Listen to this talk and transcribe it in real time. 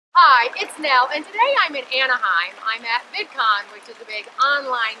Hi, it's Nell, and today I'm in Anaheim. I'm at VidCon, which is a big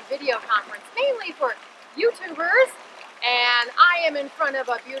online video conference, mainly for YouTubers, and I am in front of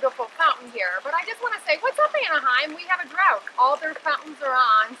a beautiful fountain here. But I just want to say, what's up, Anaheim? We have a drought. All their fountains are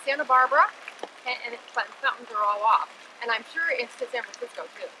on. Santa Barbara, but fountains are all off. And I'm sure it's to San Francisco,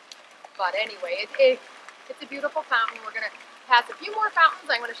 too. But anyway, it's a beautiful fountain. We're going to pass a few more fountains.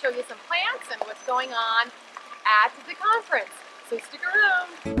 I'm going to show you some plants and what's going on at the conference. So stick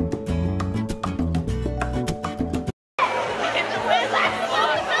around.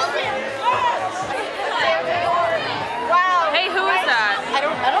 Wow. Hey, who is that? I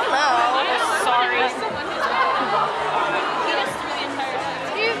don't know. Sorry.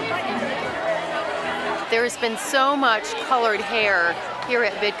 There's been so much colored hair here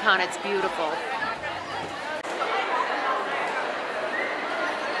at VidCon. It's beautiful.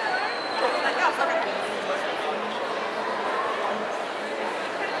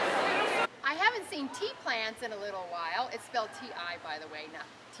 I haven't seen tea plants in a little while. It's spelled T-I, by the way, not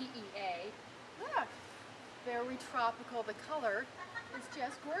T-E-A. Look, very tropical. The color is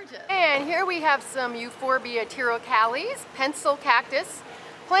just gorgeous. And here we have some Euphorbia tyrocalis, pencil cactus,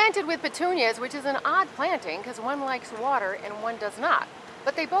 planted with petunias, which is an odd planting because one likes water and one does not.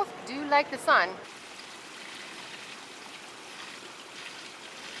 But they both do like the sun.